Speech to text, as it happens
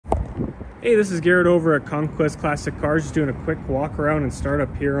Hey, this is Garrett over at Conquest Classic Cars, just doing a quick walk around and start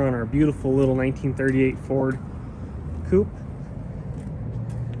up here on our beautiful little 1938 Ford Coupe.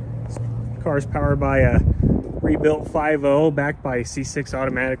 This car is powered by a rebuilt 5.0 backed by a C6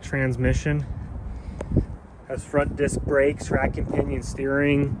 automatic transmission. Has front disc brakes, rack and pinion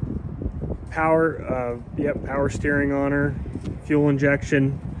steering, power steering on her, fuel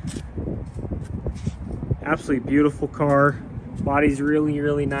injection. Absolutely beautiful car. Body's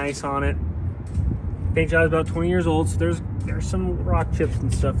really nice on it. Paint job is about 20 years old, so there's some rock chips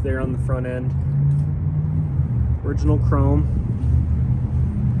and stuff there on the front end. Original chrome.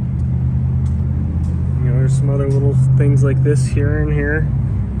 You know, there's some other little things like this here and here.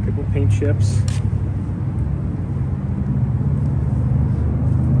 A couple paint chips.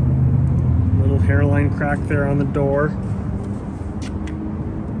 Little hairline crack there on the door.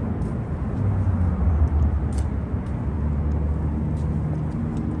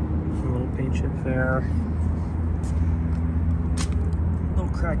 Chip there, little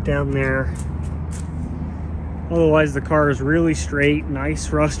crack down there. Otherwise the car is really straight, nice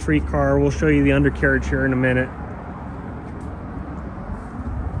rust-free car. We'll show you the undercarriage here in a minute.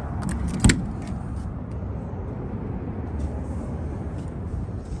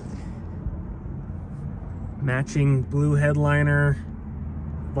 Matching blue headliner,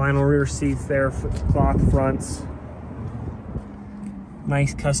 vinyl rear seats there, cloth fronts.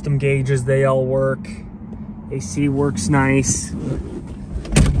 Nice custom gauges, they all work. AC works nice.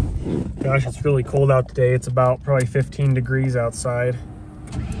 Gosh, it's really cold out today. It's about probably 15 degrees outside.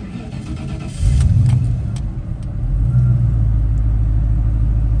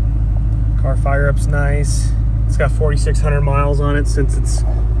 Car fire up's nice. It's got 4,600 miles on it since its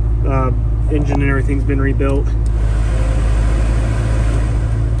engine and everything's been rebuilt.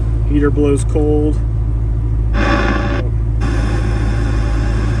 Heater blows cold.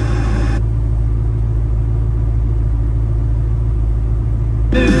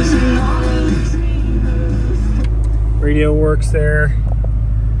 Radio works there.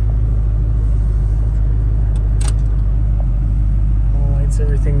 All lights,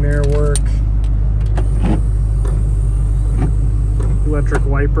 everything there work. Electric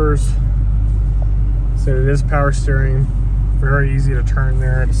wipers. So it is power steering. Very easy to turn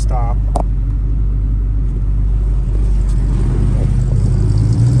there to stop.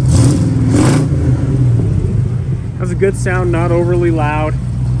 Has a good sound, not overly loud.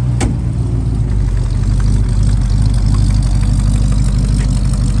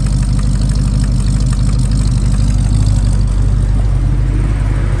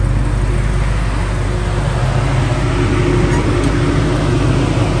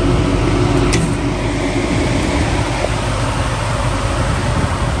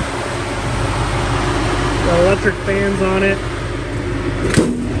 Electric fans on it.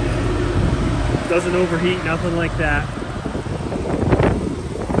 Doesn't overheat, nothing like that.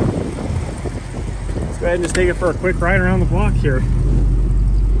 Let's go ahead and just take it for a quick ride around the block here.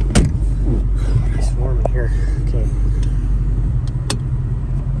 Nice and warm in here. Okay.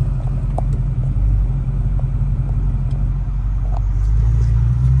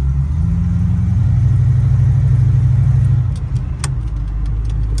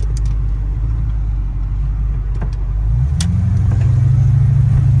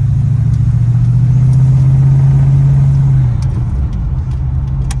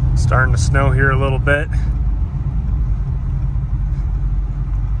 Starting to snow here a little bit.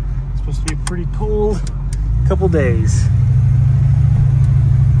 It's supposed to be a pretty cold couple days.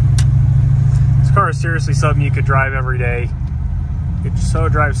 This car is seriously something you could drive every day. It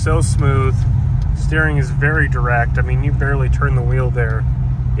drives so smooth. Steering is very direct. I mean, you barely turn the wheel there.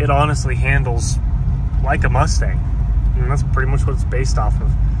 It honestly handles like a Mustang. And that's pretty much what it's based off of.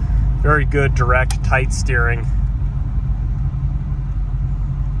 Very good, direct, tight steering.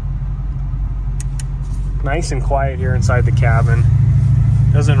 Nice and quiet here inside the cabin.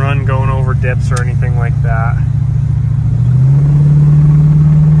 Doesn't run going over dips or anything like that.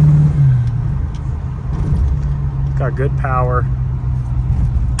 Got good power.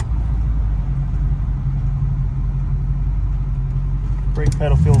 Brake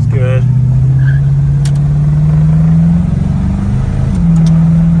pedal feels good.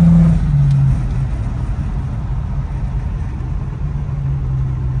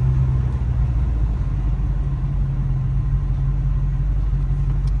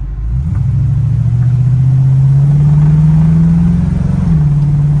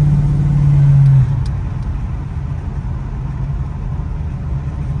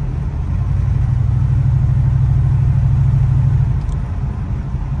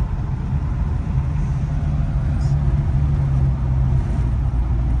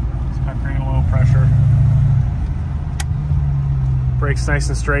 Brakes nice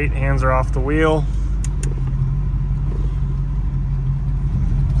and straight, hands are off the wheel.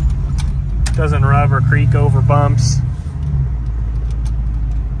 Doesn't rub or creak over bumps.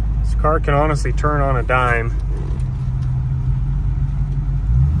 This car can honestly turn on a dime.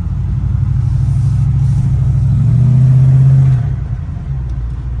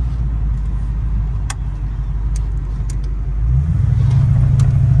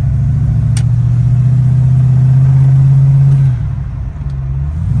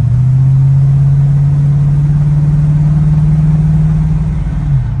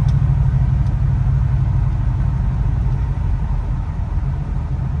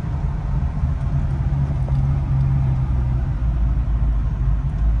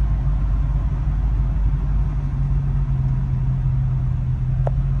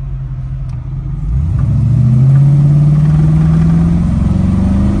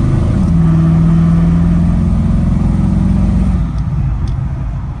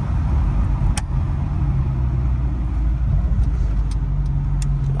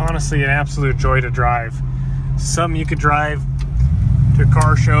 Honestly, an absolute joy to drive. Something you could drive to a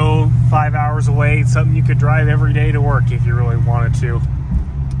car show 5 hours away. It's something you could drive every day to work if you really wanted to.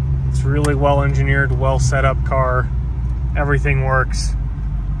 It's really well engineered, well set up car. Everything works.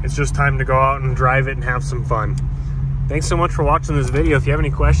 It's just time to go out and drive it and have some fun. Thanks so much for watching this video. If you have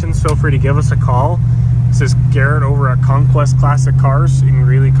any questions, feel free to give us a call. This is Garrett over at Conquest Classic Cars in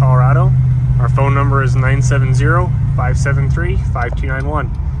Greeley, Colorado. Our phone number is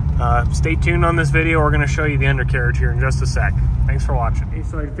 970-573-5291. Stay tuned on this video. We're going to show you the undercarriage here in just a sec. Thanks for watching. Okay,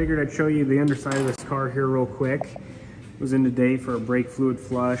 so I figured I'd show you the underside of this car here real quick. It was in today for a brake fluid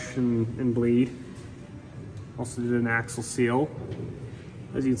flush and bleed. Also did an axle seal.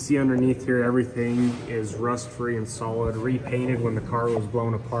 As you can see underneath here, everything is rust-free and solid, repainted when the car was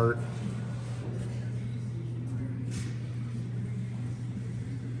blown apart.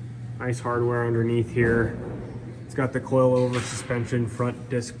 Nice hardware underneath here. It's got the coil-over suspension, front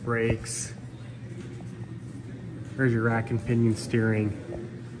disc brakes. There's your rack and pinion steering.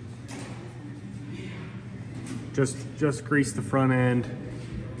 Just greased the front end.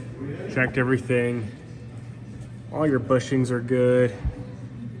 Checked everything. All your bushings are good.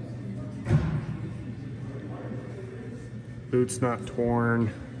 Boots not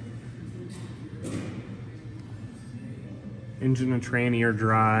torn. Engine and tranny are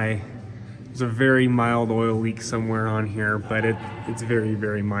dry. There's a very mild oil leak somewhere on here, but it's very,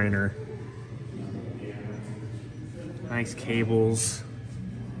 very minor. Nice cables.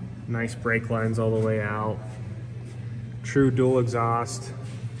 Nice brake lines all the way out. True dual exhaust.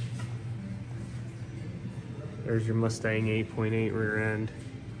 There's your Mustang 8.8 rear end.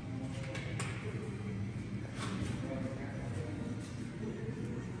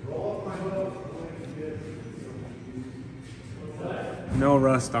 No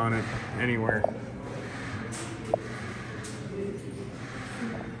rust on it anywhere.